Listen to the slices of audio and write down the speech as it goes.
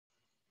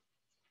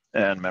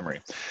and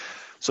memory.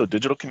 So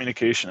digital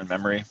communication and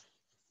memory,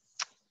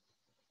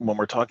 when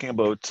we're talking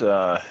about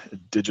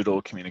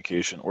digital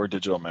communication or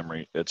digital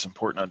memory, it's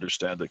important to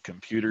understand that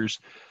computers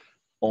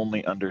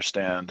only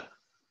understand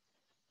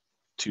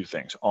two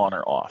things, on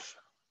or off.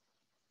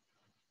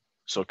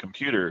 So a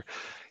computer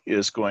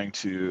is going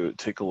to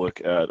take a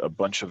look at a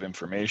bunch of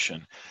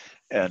information,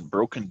 and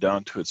broken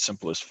down to its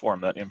simplest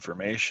form, that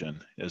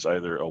information is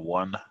either a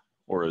 1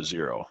 or a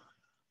 0,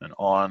 an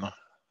on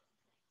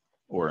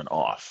or an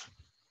off.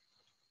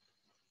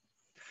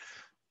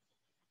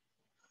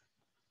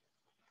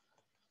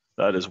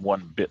 That is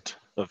 1 bit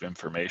of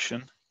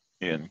information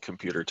in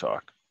computer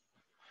talk.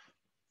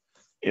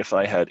 If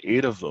I had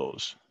 8 of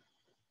those,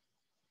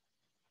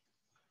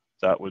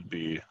 that would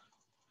be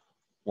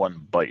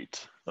 1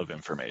 byte of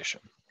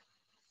information.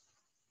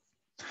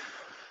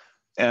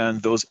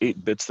 And those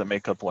 8 bits that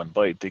make up 1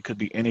 byte, they could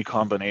be any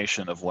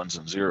combination of 1s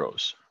and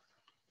 0s.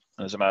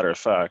 As a matter of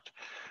fact,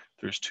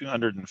 there's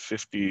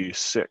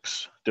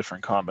 256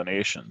 different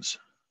combinations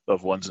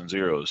of 1s and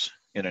 0s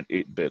in an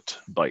 8-bit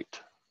byte.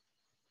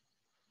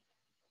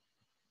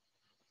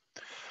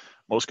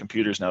 Most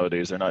computers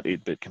nowadays, they're not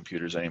 8-bit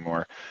computers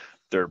anymore.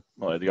 They're,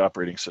 the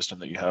operating system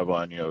that you have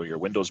on your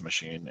Windows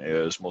machine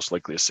is most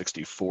likely a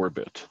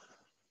 64-bit.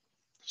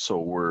 So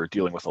we're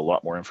dealing with a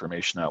lot more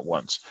information at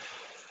once.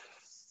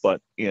 But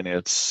in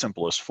its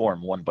simplest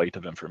form, 1 byte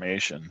of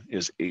information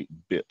is 8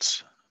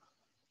 bits,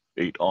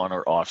 8 on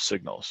or off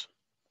signals.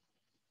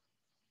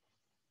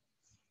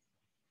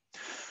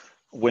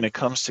 When it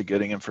comes to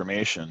getting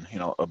information,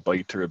 a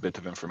byte or a bit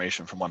of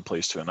information from one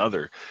place to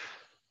another,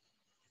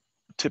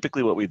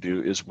 typically what we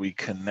do is we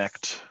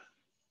connect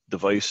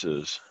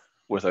devices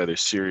with either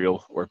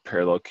serial or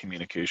parallel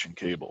communication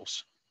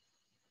cables.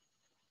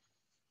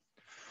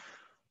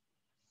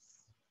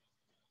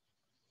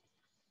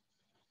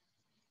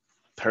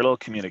 Parallel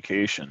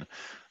communication,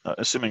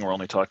 assuming we're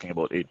only talking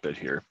about 8-bit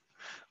here,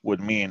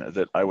 would mean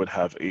that I would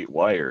have 8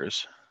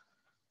 wires,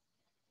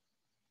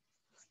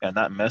 and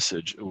that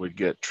message would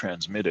get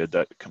transmitted,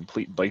 that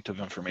complete byte of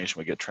information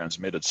would get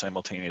transmitted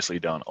simultaneously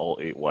down all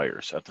 8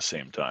 wires at the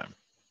same time.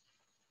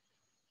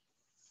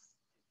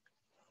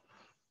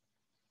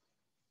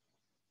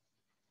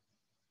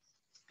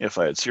 If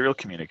I had serial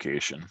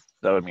communication,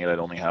 that would mean I'd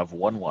only have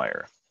 1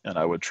 wire, and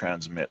I would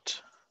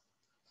transmit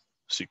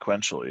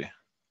sequentially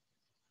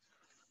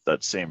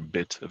that same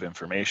bit of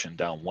information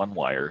down 1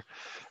 wire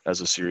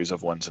as a series of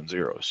 1s and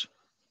 0s.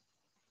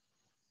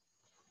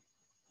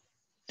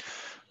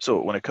 So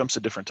when it comes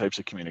to different types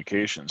of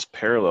communications,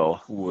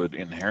 parallel would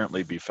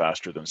inherently be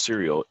faster than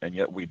serial, and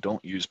yet we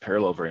don't use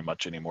parallel very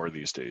much anymore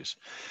these days.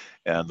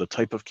 And the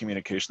type of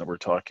communication that we're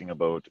talking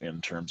about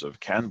in terms of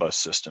CANBUS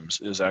systems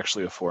is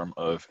actually a form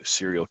of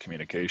serial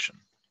communication.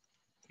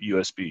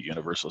 USB,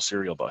 Universal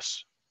Serial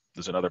Bus,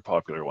 is another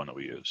popular one that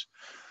we use.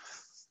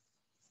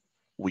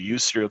 We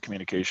use serial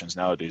communications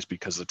nowadays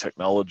because the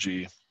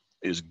technology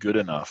is good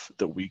enough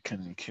that we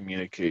can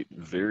communicate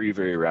very,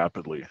 very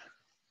rapidly,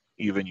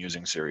 even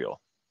using serial.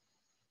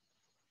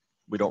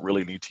 We don't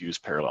really need to use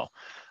parallel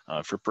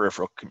for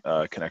peripheral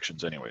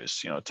connections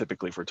anyways.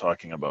 Typically if we're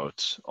talking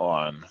about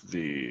on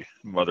the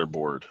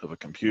motherboard of a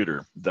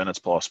computer, then it's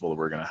possible that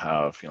we're going to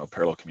have,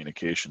 parallel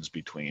communications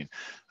between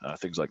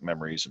things like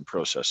memories and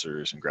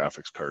processors and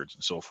graphics cards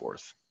and so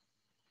forth.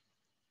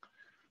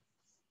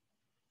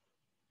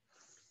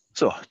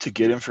 So to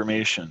get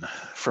information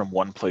from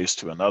one place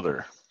to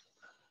another,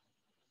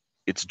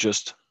 it's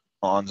just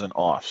ons and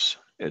offs.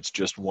 It's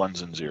just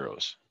 1s and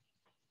 0s.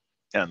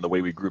 And the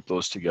way we group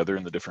those together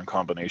and the different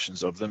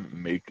combinations of them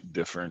make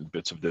different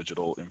bits of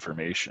digital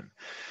information.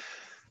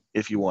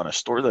 If you want to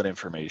store that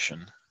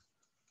information,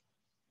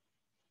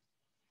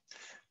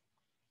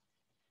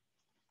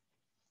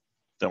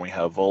 then we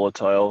have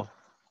volatile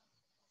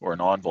or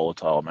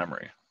non-volatile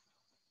memory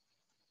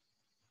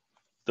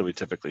that we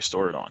typically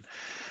store it on.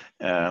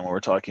 And when we're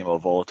talking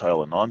about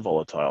volatile and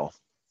non-volatile,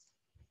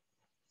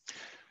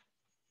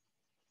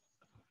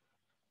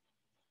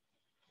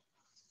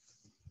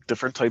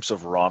 different types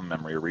of ROM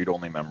memory or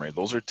read-only memory,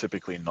 those are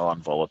typically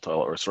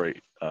non-volatile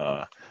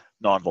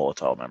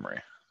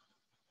memory.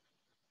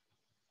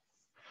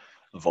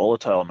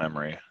 Volatile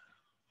memory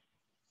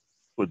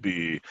would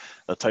be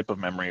a type of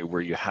memory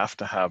where you have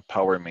to have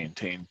power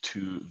maintained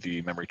to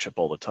the memory chip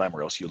all the time,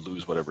 or else you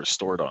lose whatever's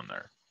stored on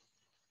there.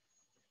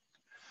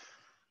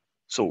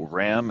 So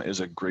RAM is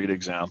a great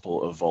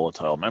example of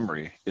volatile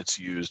memory. It's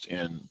used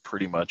in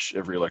pretty much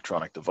every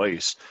electronic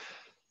device,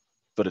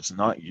 but it's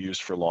not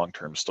used for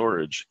long-term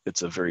storage.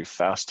 It's a very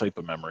fast type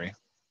of memory.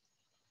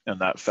 And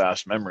that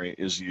fast memory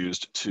is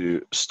used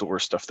to store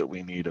stuff that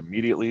we need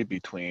immediately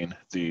between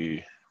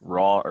the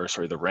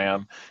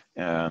RAM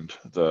and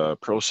the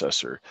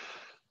processor.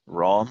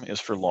 ROM is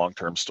for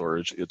long-term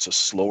storage. It's a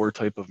slower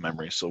type of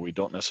memory, so we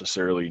don't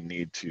necessarily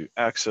need to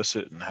access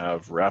it and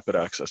have rapid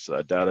access to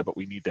that data, but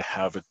we need to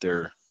have it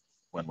there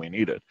when we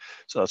need it.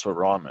 So that's what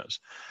ROM is.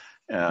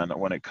 And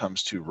when it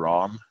comes to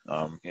ROM,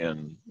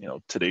 in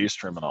today's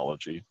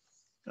terminology,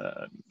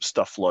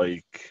 stuff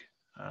like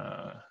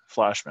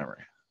flash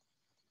memory.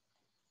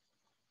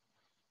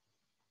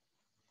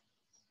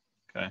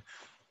 okay?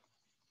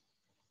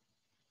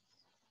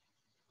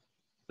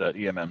 That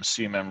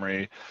eMMC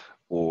memory,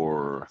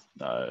 or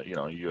you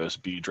know,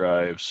 USB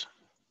drives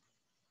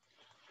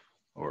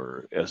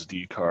or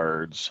SD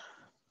cards,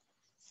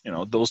 you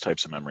know, those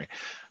types of memory.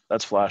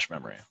 That's flash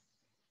memory.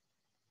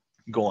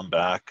 Going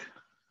back,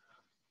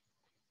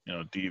 you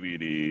know,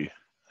 DVD,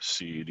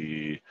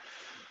 CD,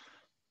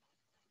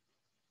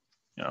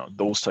 you know,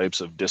 those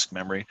types of disk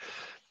memory,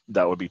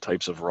 that would be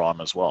types of ROM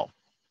as well.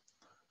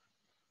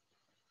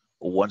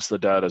 Once the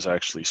data is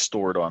actually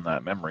stored on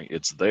that memory,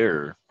 it's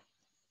there,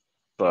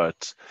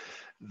 but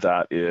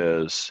that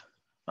is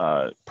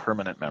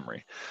permanent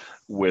memory.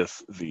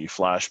 With the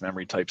flash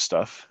memory type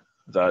stuff,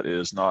 that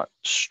is not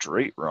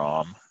straight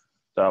ROM,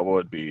 that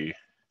would be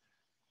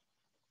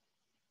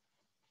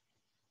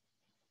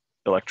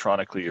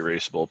electronically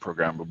erasable,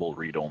 programmable,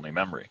 read-only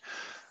memory.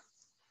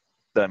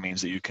 That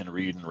means that you can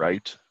read and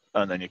write,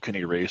 and then you can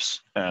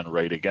erase and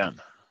write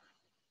again.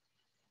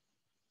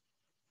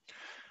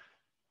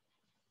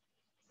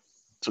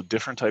 So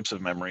different types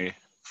of memory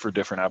for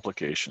different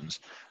applications.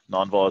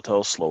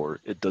 Non-volatile,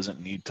 slower. It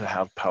doesn't need to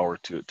have power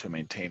to it to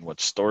maintain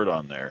what's stored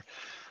on there.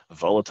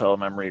 Volatile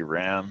memory,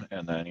 RAM,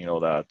 and then, you know,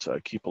 that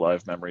keep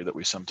alive memory that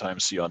we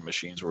sometimes see on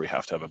machines where we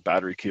have to have a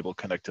battery cable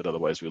connected,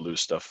 otherwise we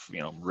lose stuff,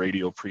 you know,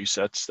 radio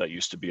presets, that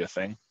used to be a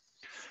thing.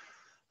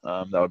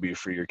 That would be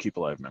for your keep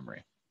alive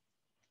memory.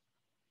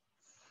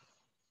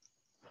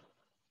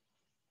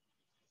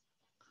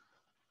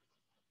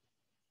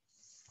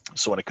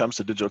 So when it comes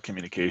to digital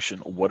communication,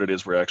 what it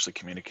is we're actually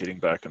communicating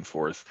back and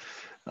forth,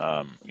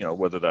 you know,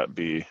 whether that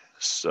be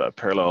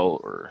parallel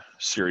or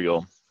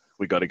serial,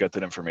 we got to get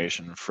that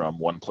information from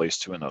one place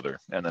to another.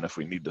 And then if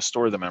we need to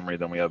store the memory,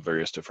 then we have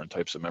various different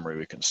types of memory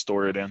we can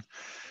store it in.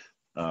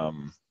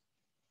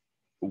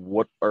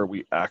 What are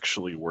we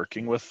actually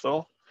working with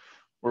though?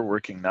 We're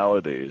working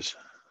nowadays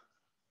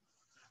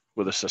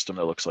with a system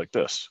that looks like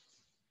this.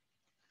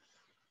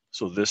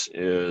 So this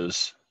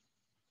is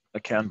a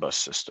CANBUS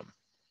system.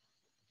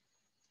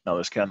 Now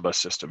this CANBUS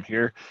system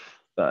here,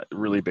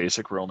 really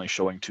basic, we're only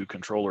showing two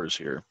controllers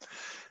here.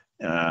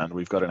 And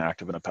we've got an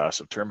active and a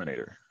passive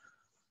terminator.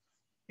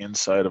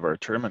 Inside of our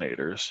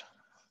terminators,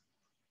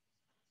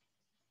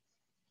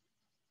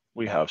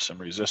 we have some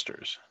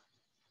resistors.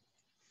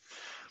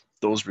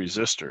 Those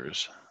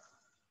resistors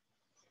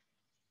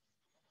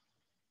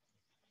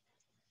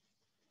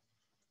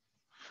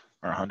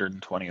are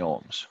 120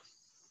 ohms.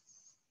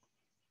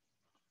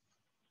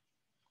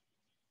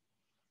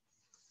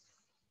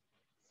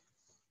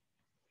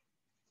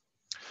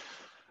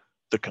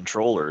 The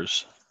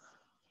controllers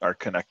are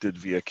connected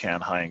via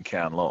CAN high and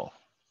CAN low.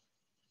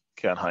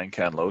 CAN high and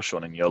CAN low,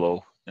 shown in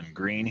yellow and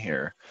green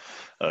here,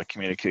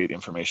 communicate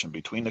information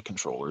between the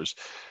controllers.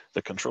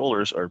 The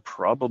controllers are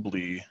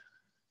probably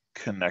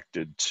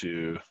connected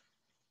to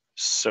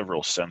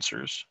several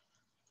sensors.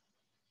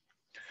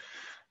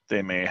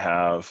 They may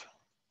have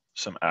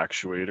some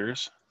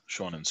actuators,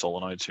 shown in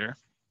solenoids here.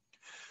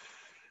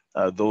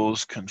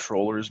 Those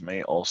controllers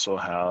may also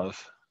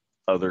have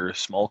other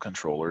small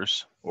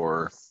controllers,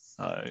 or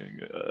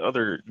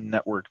other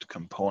networked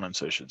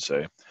components, I should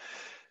say,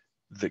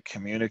 that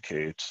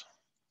communicate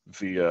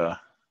via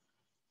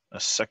a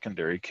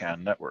secondary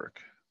CAN network.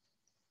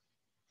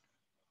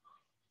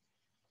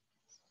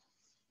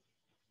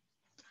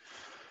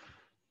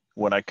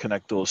 When I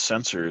connect those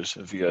sensors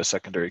via a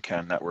secondary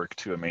CAN network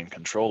to a main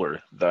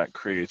controller, that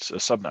creates a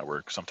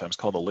subnetwork, sometimes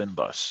called a LIN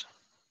bus,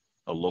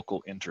 a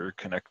local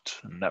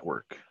interconnect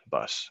network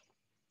bus.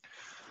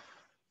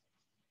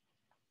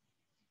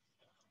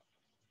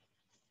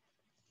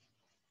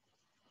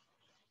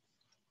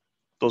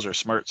 Those are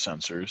smart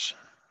sensors.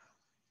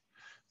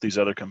 These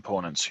other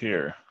components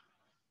here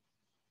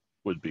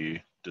would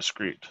be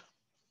discrete.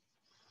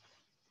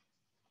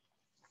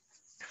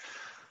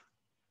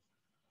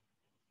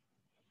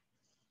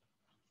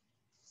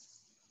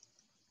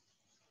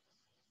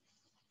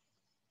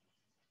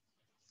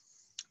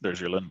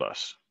 There's your LIN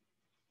bus.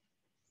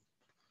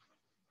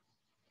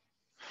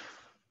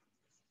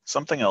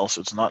 Something else,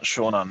 it's not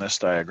shown on this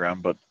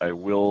diagram, but I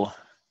will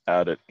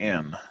add it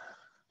in,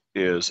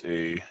 is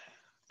a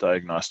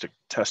diagnostic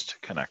test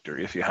connector.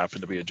 If you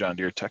happen to be a John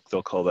Deere tech,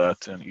 they'll call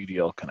that an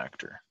EDL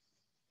connector.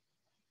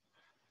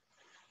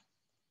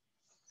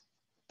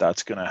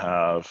 That's going to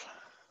have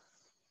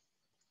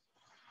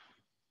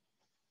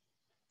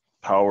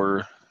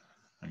power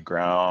and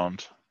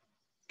ground,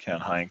 CAN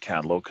high and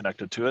CAN low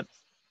connected to it.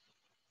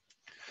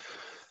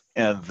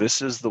 And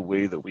this is the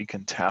way that we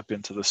can tap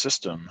into the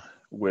system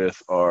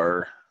with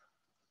our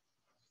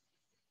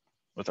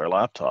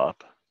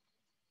laptop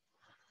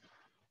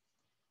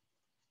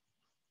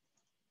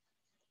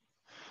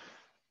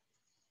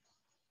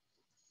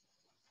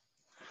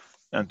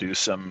and do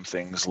some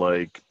things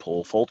like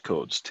pull fault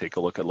codes, take a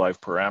look at live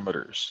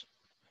parameters,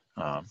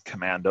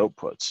 command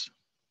outputs,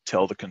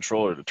 tell the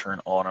controller to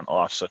turn on and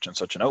off such and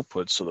such an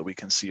output so that we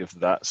can see if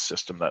that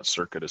system, that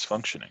circuit is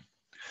functioning.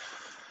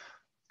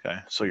 Okay,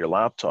 so your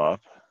laptop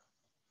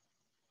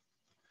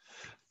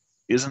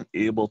isn't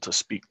able to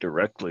speak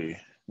directly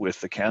with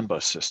the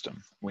CANBUS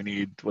system. We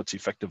need what's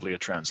effectively a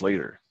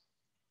translator.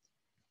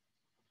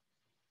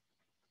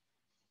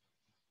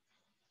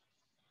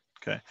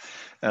 Okay,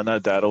 and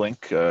that data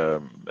link,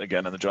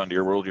 again, in the John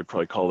Deere world, you'd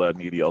probably call that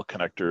an EDL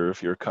connector.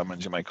 If you're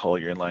Cummins, you might call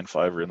it your inline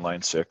 5 or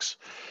inline 6.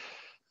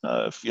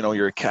 If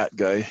you're a CAT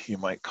guy, you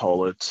might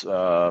call it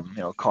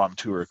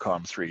COM2 or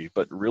COM3.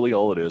 But really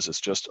all it is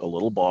just a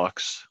little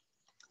box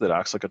that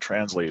acts like a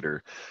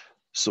translator,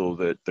 so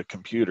that the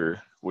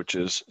computer, which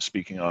is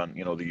speaking on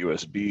the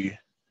USB,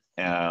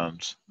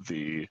 and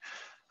the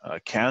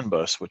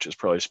CANBUS, which is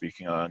probably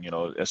speaking on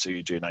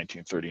SAE-J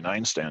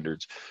 1939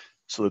 standards,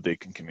 so that they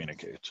can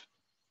communicate.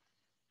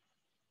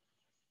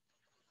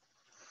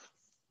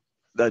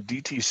 That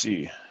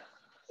DTC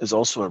is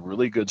also a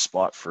really good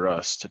spot for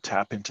us to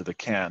tap into the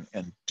CAN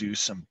and do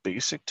some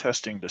basic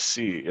testing to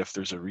see if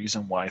there's a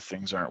reason why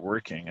things aren't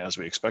working as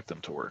we expect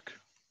them to work.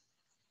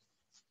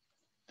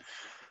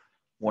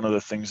 One of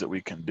the things that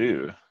we can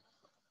do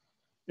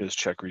is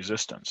check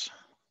resistance.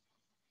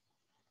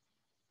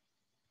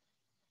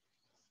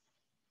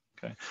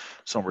 Okay,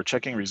 so when we're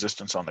checking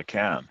resistance on the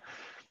CAN,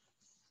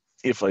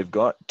 if I've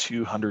got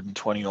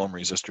 220 ohm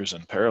resistors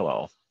in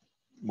parallel,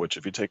 which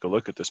if you take a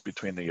look at this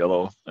between the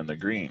yellow and the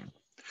green,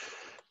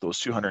 those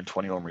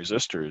 220 ohm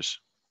resistors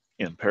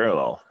in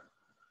parallel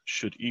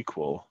should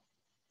equal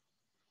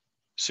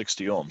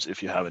 60 ohms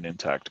if you have an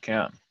intact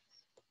CAN.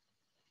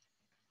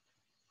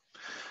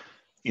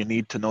 You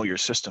need to know your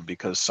system,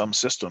 because some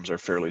systems are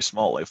fairly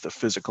small. If the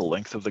physical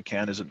length of the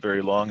CAN isn't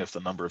very long, if the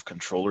number of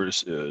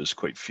controllers is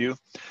quite few,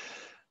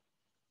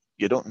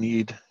 you don't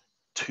need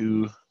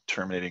 2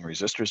 terminating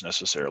resistors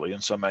necessarily.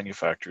 In some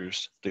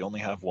manufacturers, they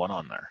only have 1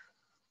 on there.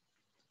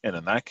 And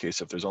in that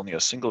case, if there's only a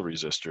single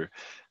resistor,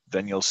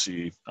 then you'll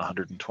see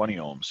 120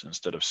 ohms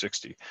instead of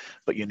 60.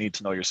 But you need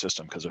to know your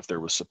system, because if there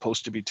was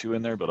supposed to be 2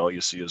 in there, but all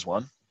you see is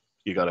 1,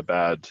 you got a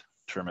bad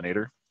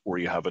terminator, or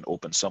you have it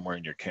open somewhere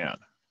in your CAN.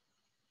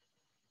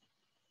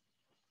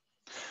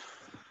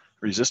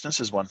 Resistance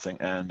is one thing,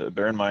 and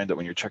bear in mind that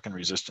when you're checking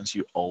resistance,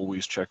 you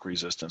always check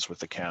resistance with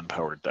the CAN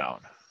powered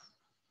down.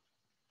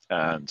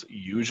 And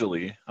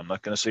usually, I'm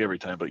not going to say every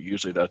time, but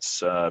usually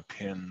that's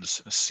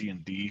pins C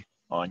and D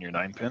on your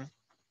 9-pin.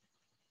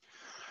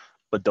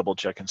 But double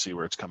check and see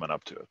where it's coming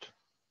up to it.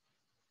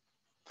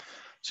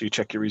 So you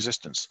check your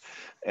resistance.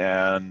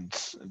 And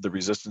the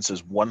resistance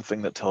is one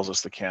thing that tells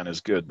us the CAN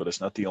is good, but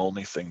it's not the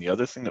only thing. The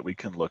other thing that we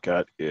can look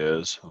at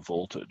is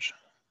voltage.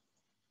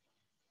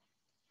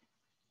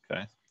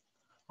 Okay,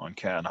 on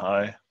CAN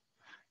high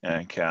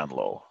and CAN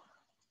low.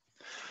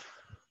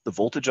 The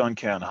voltage on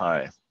CAN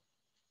high,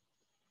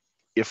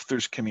 if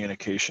there's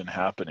communication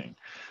happening,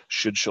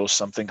 should show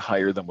something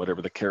higher than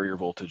whatever the carrier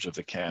voltage of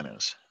the CAN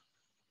is.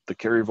 The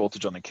carrier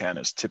voltage on the CAN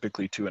is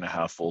typically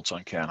 2.5 volts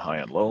on CAN high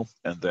and low,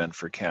 and then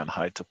for CAN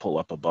high to pull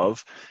up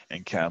above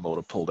and CAN low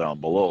to pull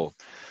down below,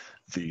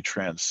 the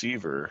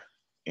transceiver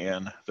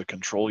in the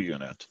control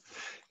unit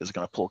is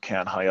going to pull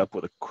CAN high up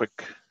with a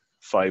quick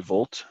 5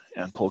 volt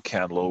and pull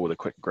CAN low with a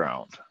quick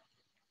ground.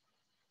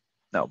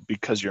 Now,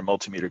 because your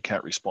multimeter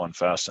can't respond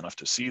fast enough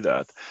to see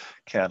that,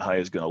 CAN high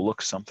is going to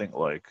look something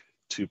like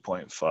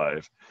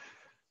 2.5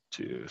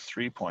 to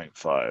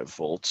 3.5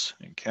 volts,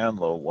 and CAN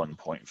low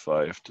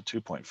 1.5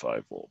 to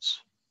 2.5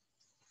 volts.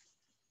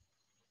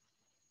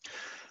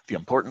 The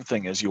important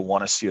thing is you'll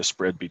want to see a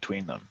spread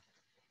between them.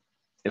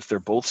 If they're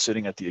both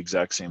sitting at the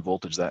exact same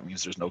voltage, that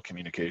means there's no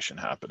communication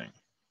happening.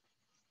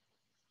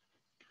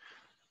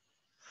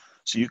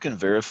 So you can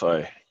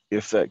verify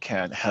if that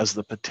CAN has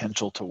the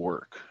potential to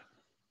work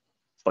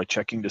by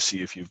checking to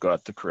see if you've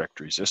got the correct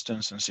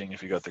resistance and seeing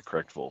if you got the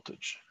correct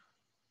voltage.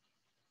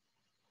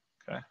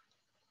 Okay.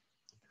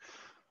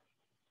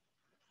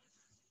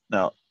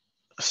 Now,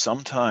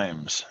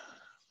 sometimes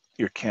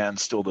your CAN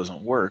still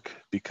doesn't work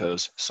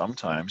because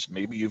sometimes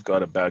maybe you've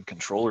got a bad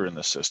controller in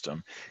the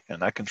system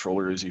and that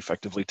controller is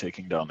effectively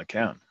taking down the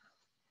CAN.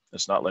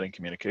 It's not letting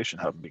communication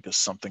happen because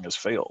something has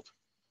failed.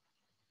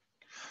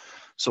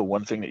 So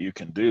one thing that you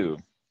can do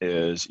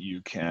is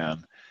you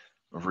can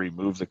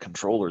remove the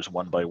controllers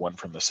one by one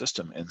from the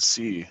system and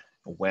see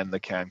when the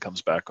CAN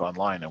comes back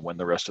online and when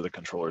the rest of the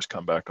controllers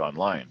come back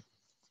online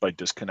by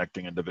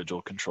disconnecting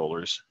individual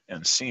controllers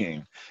and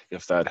seeing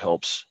if that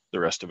helps the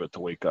rest of it to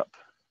wake up.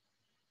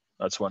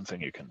 That's one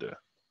thing you can do.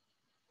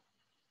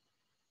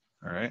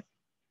 All right.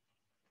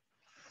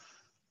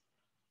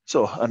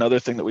 So another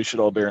thing that we should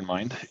all bear in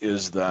mind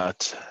is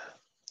that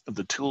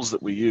the tools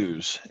that we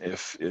use,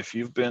 if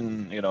you've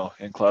been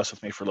in class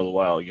with me for a little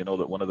while, you know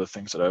that one of the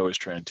things that I always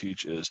try and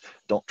teach is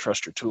don't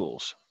trust your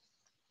tools.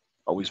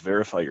 Always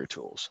verify your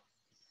tools.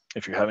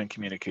 If you're having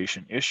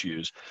communication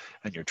issues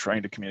and you're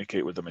trying to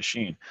communicate with the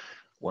machine,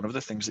 one of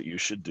the things that you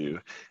should do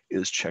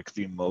is check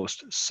the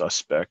most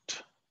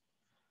suspect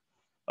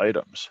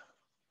items.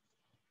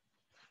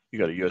 You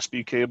got a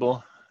USB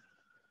cable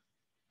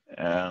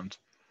and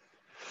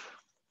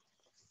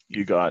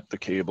you got the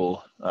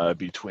cable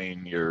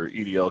between your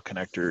EDL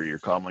connector, your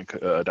comlink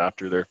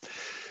adapter there.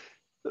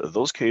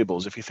 Those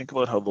cables, if you think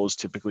about how those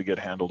typically get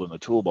handled in the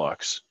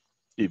toolbox,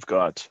 you've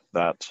got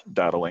that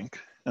data link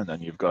And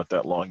then you've got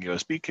that long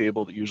USB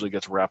cable that usually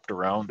gets wrapped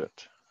around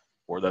it,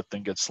 or that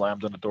thing gets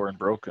slammed on the door and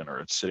broken, or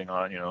it's sitting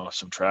on,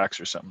 some tracks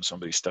or something,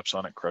 somebody steps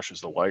on it,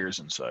 crushes the wires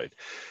inside.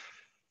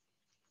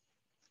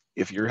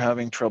 If you're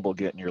having trouble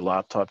getting your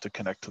laptop to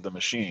connect to the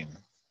machine,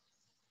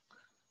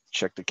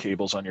 check the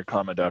cables on your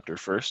comm adapter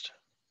first.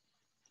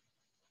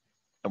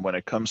 And when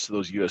it comes to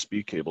those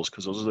USB cables,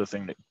 because those are the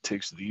thing that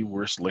takes the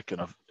worst licking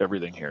of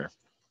everything here,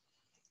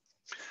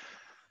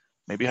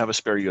 maybe have a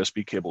spare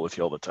USB cable with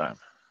you all the time.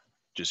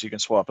 Just so you can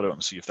swap it out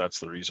and see if that's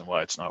the reason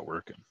why it's not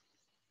working.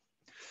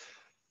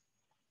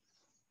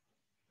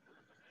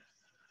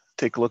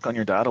 Take a look on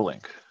your data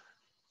link.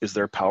 Is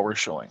there power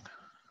showing?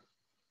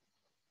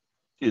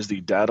 Is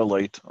the data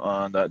light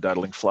on that data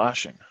link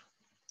flashing?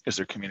 Is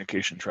there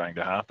communication trying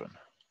to happen?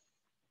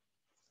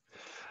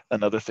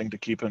 Another thing to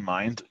keep in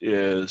mind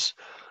is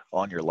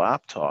on your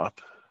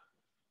laptop,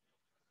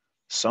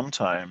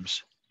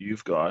 sometimes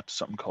you've got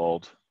something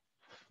called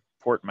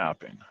port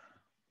mapping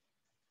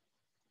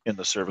in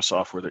the service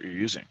software that you're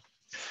using.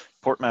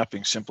 Port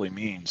mapping simply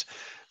means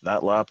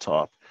that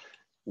laptop,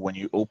 when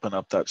you open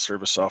up that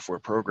service software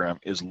program,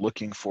 is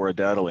looking for a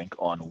data link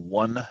on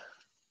one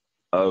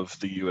of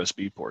the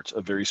USB ports,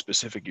 a very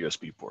specific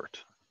USB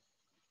port.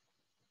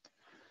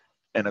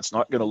 And it's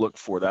not going to look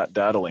for that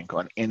data link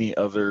on any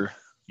other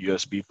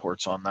USB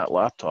ports on that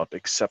laptop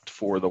except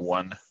for the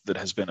one that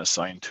has been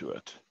assigned to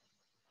it.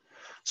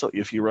 So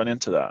if you run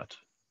into that,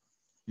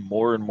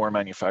 more and more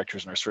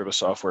manufacturers in our service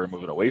software are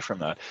moving away from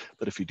that.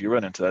 But if you do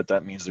run into that,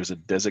 that means there's a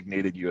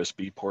designated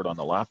USB port on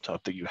the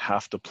laptop that you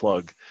have to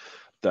plug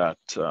that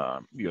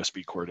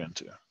USB cord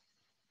into.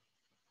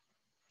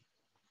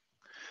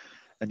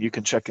 And you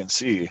can check and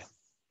see,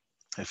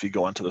 if you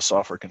go into the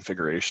software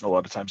configuration, a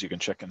lot of times you can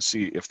check and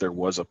see if there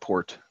was a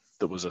port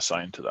that was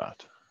assigned to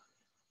that.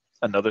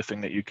 Another thing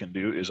that you can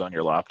do is on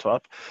your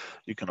laptop,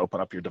 you can open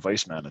up your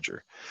device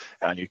manager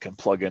and you can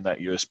plug in that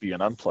USB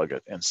and unplug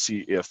it and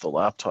see if the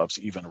laptop's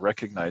even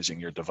recognizing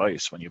your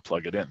device when you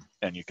plug it in.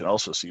 And you can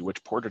also see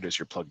which port it is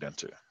you're plugged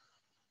into.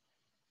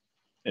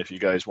 If you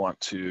guys want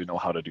to know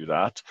how to do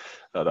that,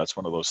 that's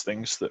one of those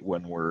things that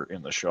when we're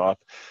in the shop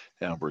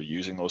and we're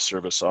using those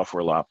service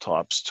software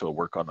laptops to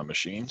work on the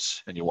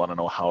machines and you want to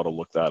know how to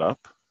look that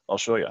up, I'll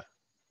show you.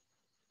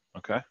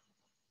 Okay.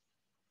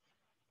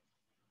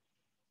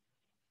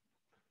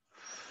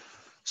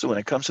 So when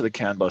it comes to the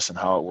CAN bus and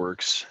how it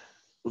works,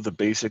 the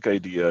basic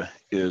idea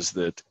is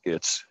that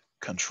it's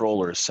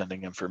controllers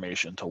sending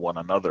information to one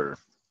another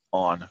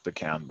on the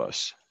CAN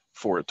bus.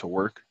 For it to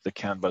work, the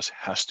CAN bus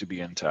has to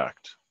be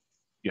intact.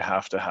 You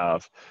have to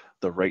have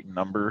the right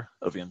number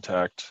of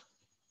intact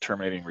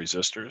terminating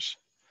resistors.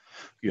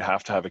 You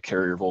have to have a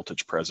carrier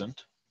voltage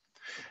present.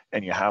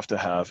 And you have to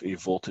have a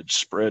voltage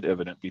spread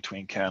evident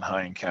between CAN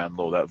high and CAN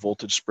low. That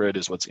voltage spread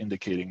is what's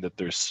indicating that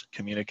there's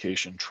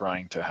communication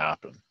trying to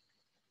happen.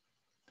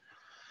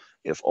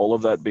 If all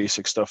of that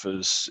basic stuff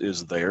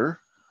is there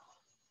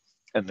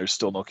and there's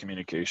still no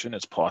communication,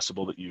 it's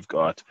possible that you've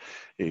got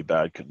a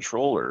bad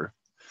controller,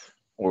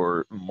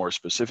 or more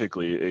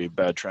specifically, a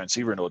bad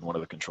transceiver node in one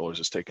of the controllers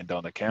has taken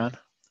down the CAN.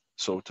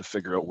 So to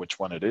figure out which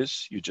one it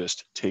is, you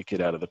just take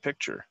it out of the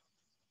picture.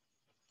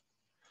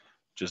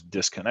 Just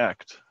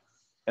disconnect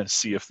and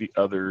see if the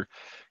other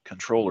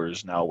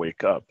controllers now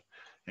wake up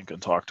and can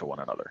talk to one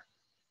another.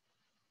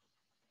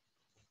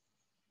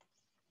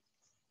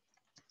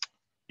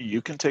 You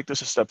can take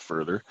this a step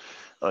further.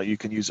 You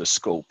can use a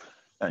scope,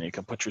 and you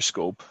can put your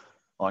scope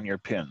on your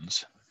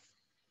pins.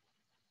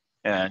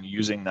 And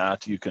using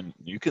that, you can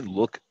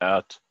look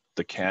at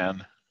the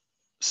CAN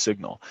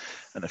signal.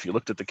 And if you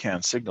looked at the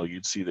CAN signal,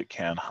 you'd see that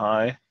CAN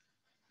high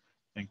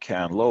and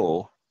CAN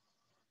low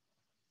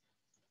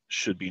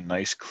should be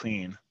nice,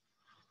 clean.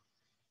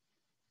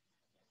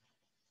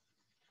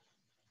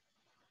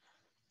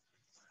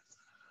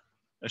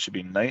 It should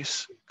be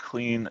nice,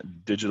 clean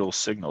digital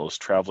signals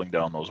traveling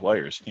down those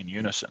wires in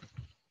unison.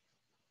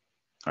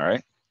 All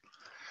right.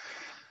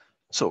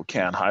 So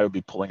CAN high would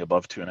be pulling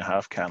above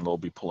 2.5, CAN low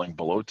would be pulling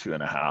below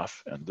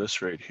 2.5, and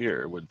this right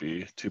here would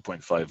be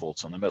 2.5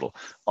 volts in the middle.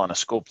 On a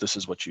scope, this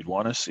is what you'd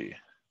want to see.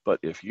 But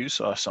if you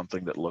saw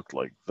something that looked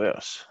like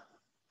this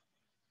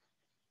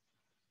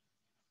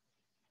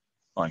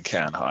on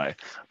CAN high,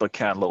 but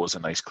CAN low is a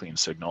nice clean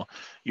signal,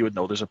 you would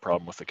know there's a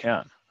problem with the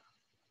CAN.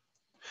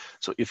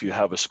 So if you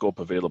have a scope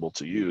available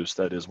to use,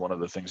 that is one of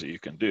the things that you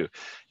can do.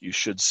 You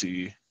should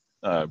see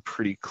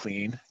pretty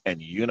clean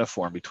and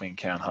uniform between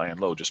CAN high and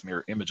low, just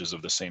mirror images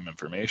of the same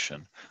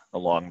information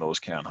along those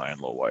CAN high and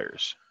low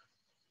wires.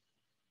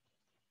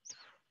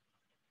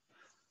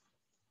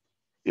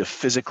 If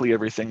physically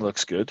everything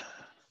looks good,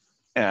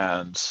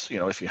 and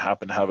if you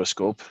happen to have a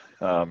scope,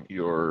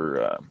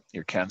 your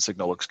CAN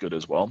signal looks good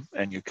as well,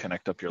 and you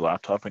connect up your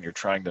laptop and you're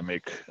trying to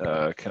make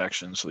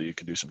connections so that you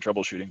can do some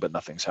troubleshooting, but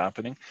nothing's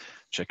happening,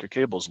 check your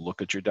cables,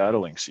 look at your data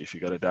link, see if you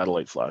got a data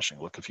light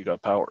flashing, look if you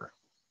got power.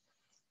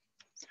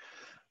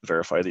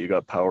 Verify that you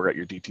got power at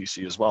your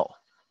DTC as well.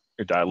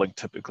 Your data link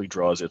typically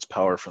draws its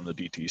power from the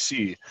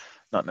DTC,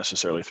 not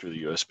necessarily through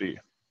the USB.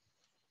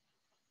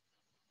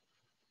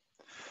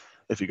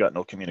 If you got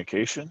no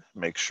communication,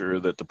 make sure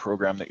that the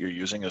program that you're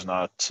using is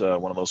not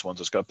one of those ones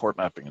that's got port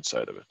mapping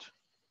inside of it.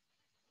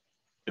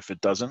 If it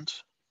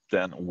doesn't,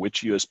 then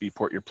which USB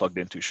port you're plugged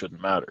into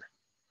shouldn't matter.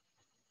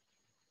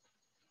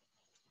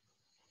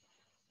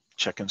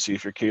 Check and see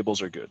if your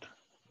cables are good.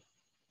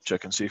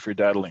 Check and see if your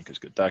data link is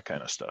good, that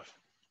kind of stuff,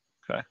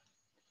 okay?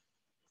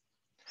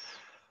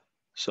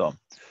 So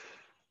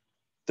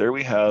there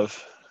we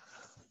have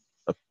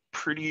a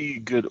pretty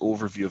good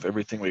overview of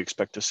everything we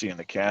expect to see in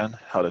the CAN,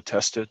 how to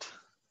test it,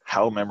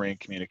 how memory and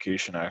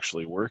communication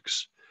actually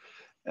works,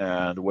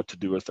 and what to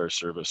do with our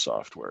service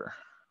software.